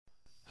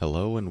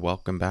Hello and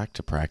welcome back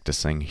to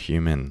Practicing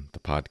Human, the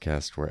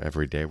podcast where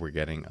every day we're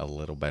getting a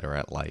little better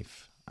at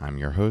life. I'm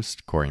your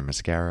host, Corey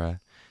Mascara,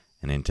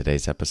 and in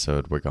today's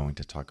episode, we're going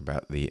to talk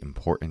about the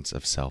importance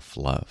of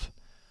self-love.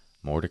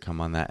 More to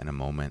come on that in a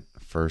moment.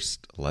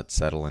 First, let's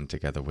settle in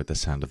together with the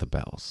sound of the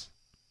bells.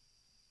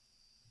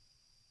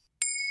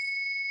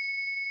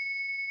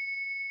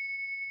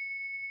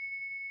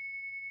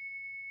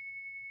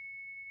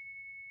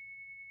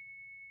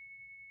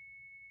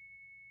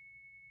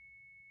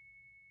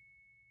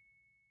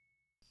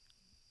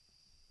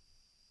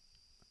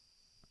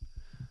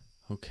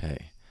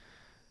 Okay,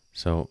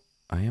 so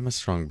I am a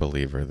strong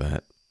believer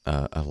that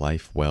a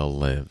life well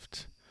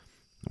lived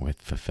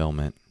with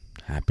fulfillment,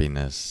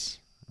 happiness,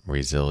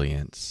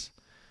 resilience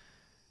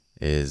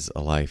is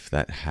a life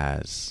that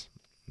has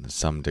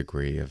some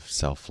degree of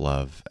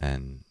self-love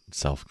and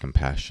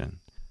self-compassion.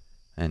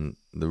 And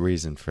the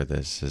reason for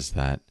this is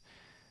that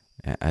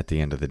at the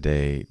end of the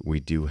day,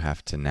 we do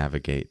have to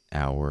navigate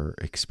our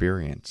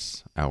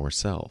experience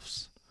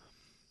ourselves.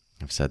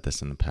 I've said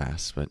this in the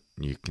past, but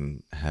you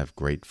can have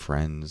great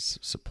friends,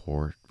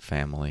 support,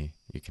 family.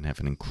 You can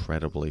have an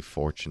incredibly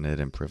fortunate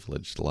and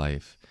privileged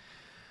life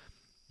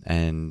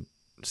and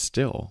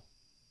still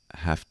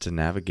have to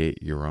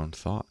navigate your own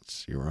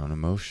thoughts, your own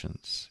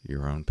emotions,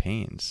 your own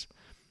pains,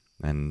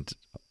 and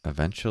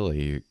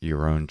eventually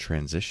your own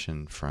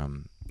transition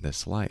from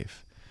this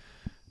life.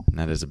 And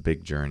that is a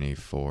big journey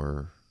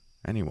for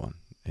anyone.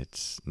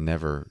 It's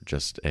never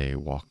just a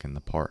walk in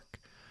the park.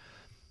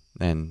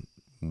 And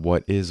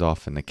what is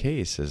often the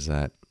case is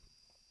that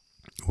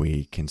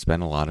we can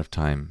spend a lot of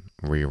time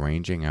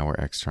rearranging our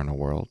external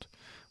world,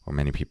 or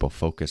many people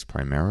focus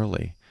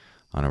primarily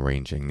on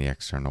arranging the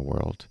external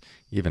world,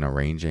 even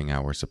arranging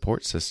our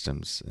support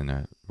systems in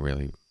a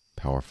really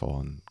powerful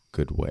and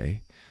good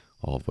way,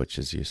 all of which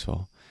is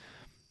useful,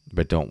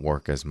 but don't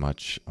work as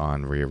much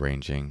on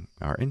rearranging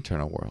our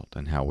internal world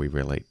and how we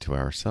relate to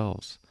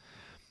ourselves.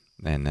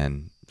 And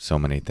then so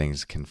many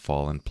things can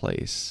fall in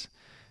place.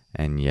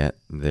 And yet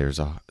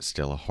there's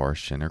still a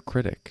harsh inner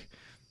critic.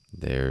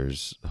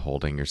 There's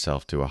holding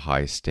yourself to a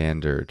high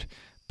standard,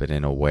 but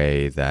in a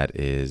way that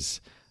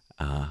is,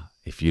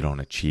 if you don't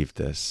achieve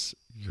this,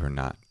 you're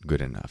not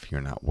good enough,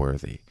 you're not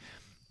worthy.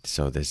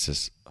 So there's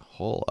this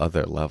whole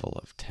other level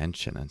of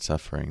tension and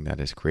suffering that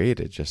is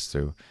created just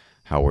through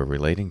how we're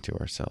relating to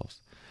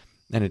ourselves.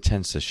 And it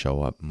tends to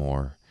show up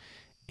more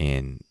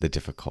in the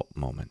difficult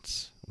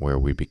moments where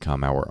we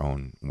become our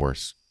own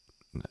worst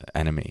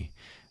enemy.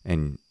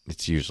 And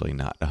it's usually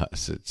not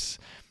us. It's,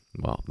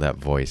 that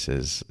voice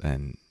is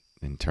an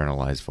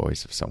internalized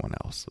voice of someone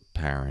else, a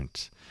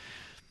parent,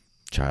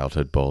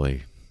 childhood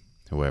bully,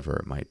 whoever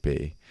it might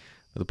be.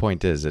 But the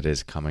point is, it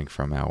is coming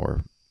from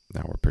our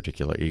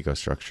particular ego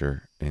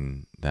structure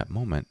in that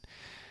moment,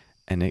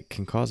 and it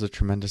can cause a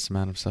tremendous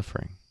amount of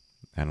suffering.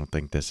 I don't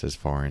think this is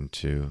foreign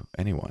to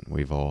anyone.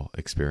 We've all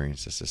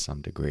experienced this to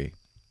some degree.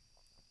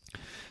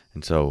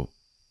 And so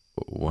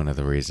one of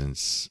the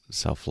reasons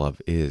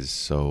self-love is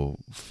so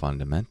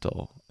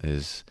fundamental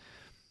is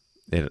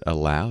it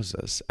allows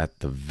us, at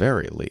the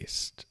very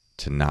least,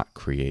 to not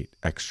create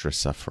extra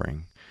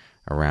suffering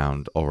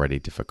around already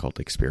difficult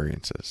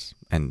experiences.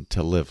 And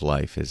to live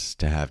life is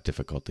to have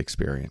difficult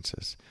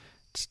experiences.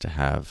 It's to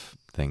have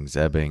things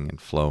ebbing and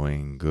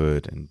flowing,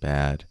 good and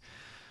bad,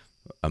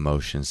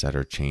 emotions that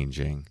are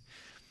changing.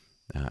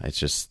 It's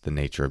just the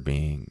nature of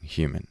being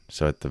human.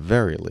 So at the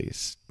very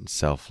least,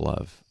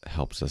 self-love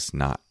helps us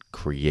not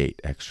create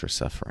extra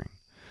suffering.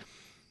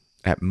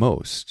 At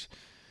most,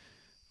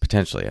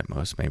 potentially at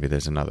most, maybe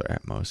there's another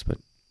at most, but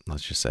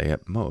let's just say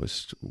at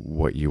most,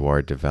 what you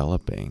are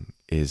developing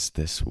is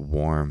this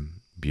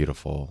warm,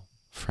 beautiful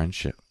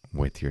friendship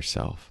with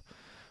yourself,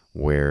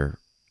 where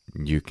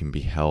you can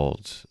be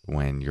held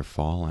when you're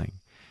falling,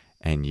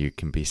 and you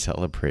can be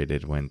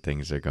celebrated when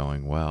things are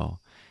going well,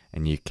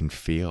 and you can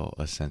feel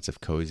a sense of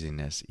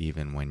coziness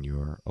even when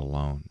you're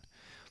alone.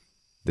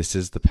 This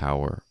is the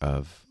power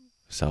of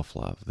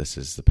self-love. This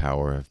is the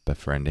power of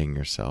befriending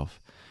yourself.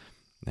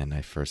 And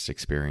I first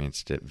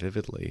experienced it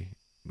vividly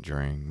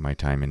during my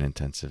time in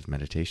intensive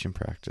meditation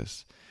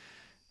practice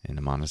in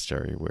a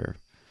monastery where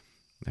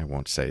I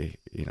won't say,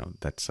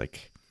 that's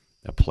like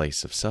a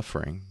place of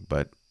suffering,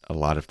 but a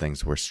lot of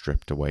things were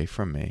stripped away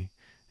from me,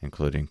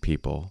 including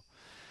people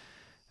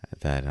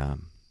that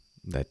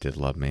did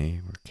love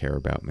me or care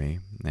about me,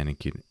 and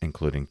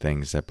including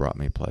things that brought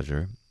me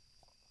pleasure.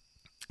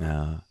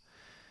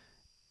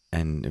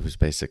 And it was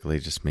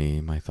basically just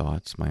me, my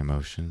thoughts, my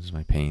emotions,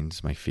 my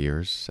pains, my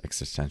fears,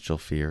 existential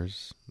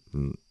fears,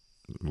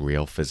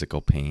 real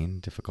physical pain,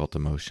 difficult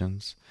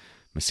emotions,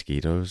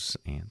 mosquitoes,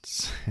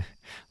 ants,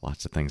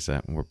 lots of things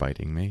that were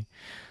biting me,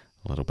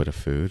 a little bit of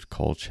food,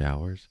 cold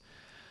showers,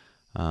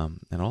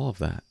 and all of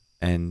that.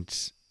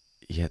 And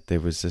yet there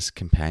was this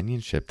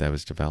companionship that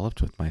was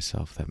developed with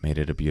myself that made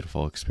it a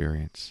beautiful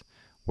experience,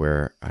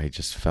 where I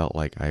just felt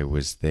like I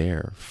was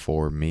there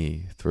for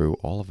me through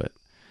all of it.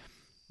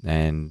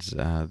 And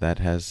that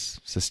has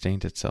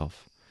sustained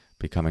itself,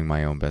 becoming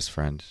my own best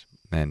friend.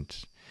 And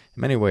in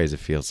many ways, it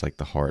feels like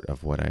the heart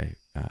of what I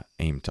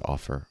aim to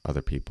offer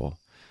other people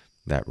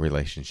that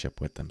relationship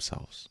with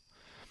themselves.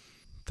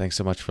 Thanks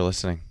so much for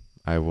listening.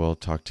 I will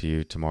talk to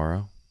you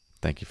tomorrow.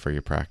 Thank you for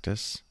your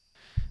practice.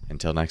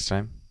 Until next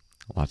time,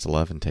 lots of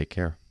love and take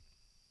care.